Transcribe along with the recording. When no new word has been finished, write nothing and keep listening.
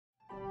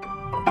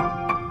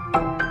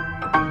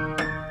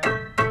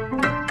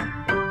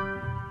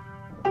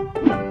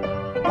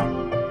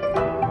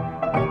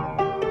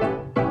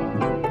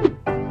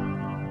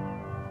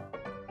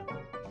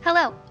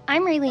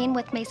I'm Realean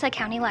with Mesa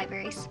County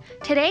Libraries.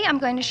 Today I'm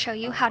going to show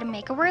you how to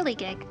make a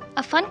whirligig,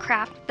 a fun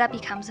craft that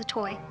becomes a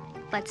toy.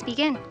 Let's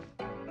begin.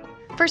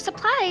 For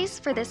supplies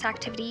for this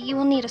activity, you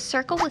will need a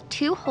circle with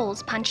 2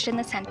 holes punched in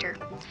the center.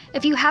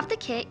 If you have the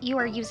kit, you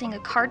are using a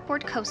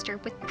cardboard coaster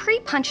with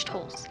pre-punched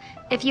holes.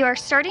 If you are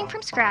starting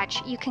from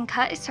scratch, you can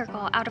cut a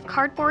circle out of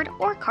cardboard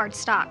or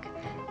cardstock.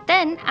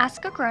 Then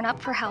ask a grown-up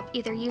for help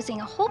either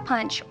using a hole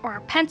punch or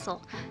a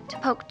pencil to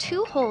poke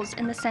 2 holes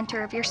in the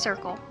center of your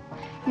circle.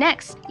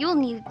 Next, you will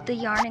need the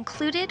yarn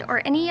included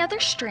or any other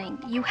string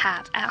you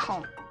have at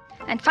home.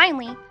 And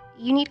finally,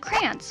 you need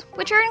crayons,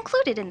 which are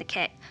included in the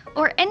kit,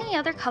 or any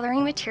other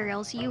coloring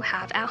materials you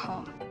have at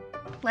home.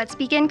 Let's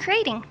begin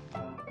creating.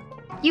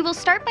 You will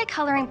start by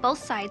coloring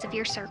both sides of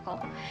your circle.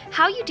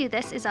 How you do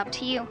this is up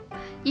to you.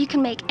 You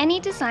can make any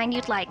design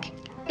you'd like.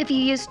 If you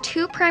use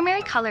 2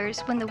 primary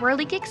colors, when the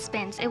whirligig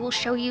spins, it will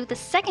show you the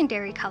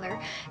secondary color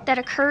that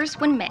occurs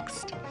when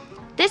mixed.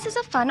 This is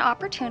a fun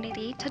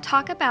opportunity to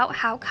talk about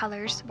how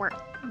colors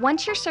work.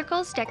 Once your circle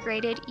is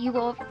decorated, you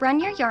will run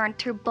your yarn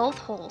through both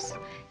holes.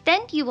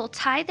 Then you will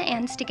tie the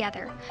ends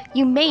together.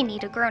 You may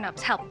need a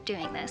grown-up's help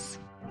doing this.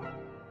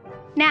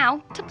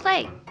 Now, to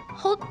play.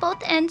 Hold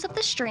both ends of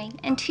the string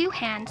in 2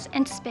 hands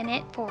and spin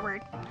it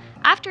forward.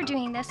 After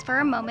doing this for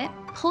a moment,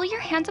 pull your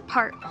hands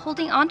apart,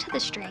 holding onto the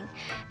string,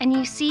 and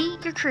you see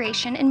your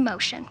creation in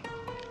motion.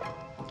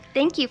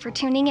 Thank you for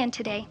tuning in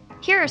today.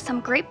 Here are some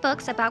great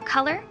books about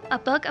color, a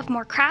book of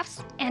more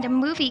crafts, and a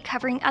movie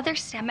covering other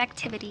STEM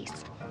activities.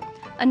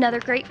 Another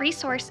great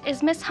resource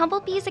is Miss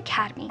Humblebee's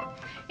Academy.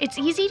 It's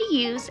easy to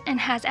use and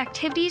has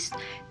activities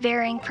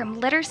varying from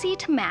literacy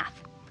to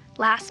math.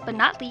 Last but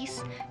not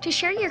least, to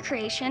share your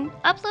creation,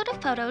 upload a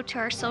photo to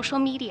our social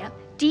media.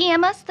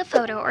 DM us the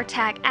photo or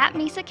tag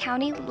 @Mesa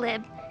County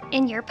Lib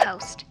in your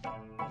post.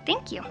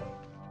 Thank you.